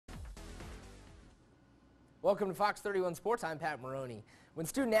Welcome to Fox 31 Sports. I'm Pat Maroney. When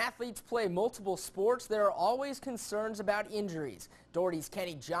student athletes play multiple sports, there are always concerns about injuries. Doherty's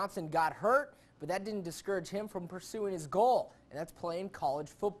Kenny Johnson got hurt, but that didn't discourage him from pursuing his goal, and that's playing college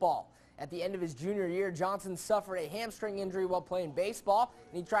football. At the end of his junior year, Johnson suffered a hamstring injury while playing baseball,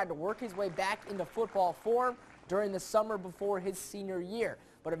 and he tried to work his way back into football form during the summer before his senior year.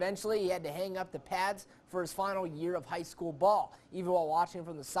 But eventually he had to hang up the pads for his final year of high school ball. Even while watching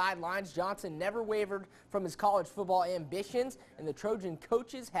from the sidelines, Johnson never wavered from his college football ambitions, and the Trojan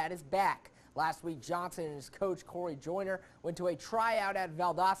coaches had his back. Last week, Johnson and his coach, Corey Joyner, went to a tryout at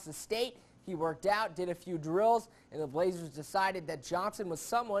Valdosta State. He worked out, did a few drills, and the Blazers decided that Johnson was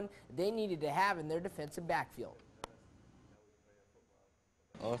someone they needed to have in their defensive backfield.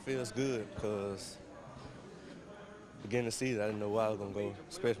 It feels good because beginning of the season, I didn't know where I was going to go,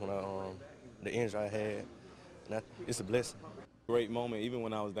 especially when the injury I had. And it's a blessing. Great moment. Even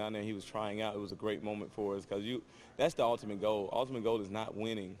when I was down there, he was trying out. It was a great moment for us because that's the ultimate goal. Ultimate goal is not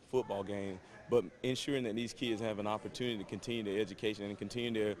winning football game, but ensuring that these kids have an opportunity to continue their education and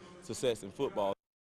continue their success in football.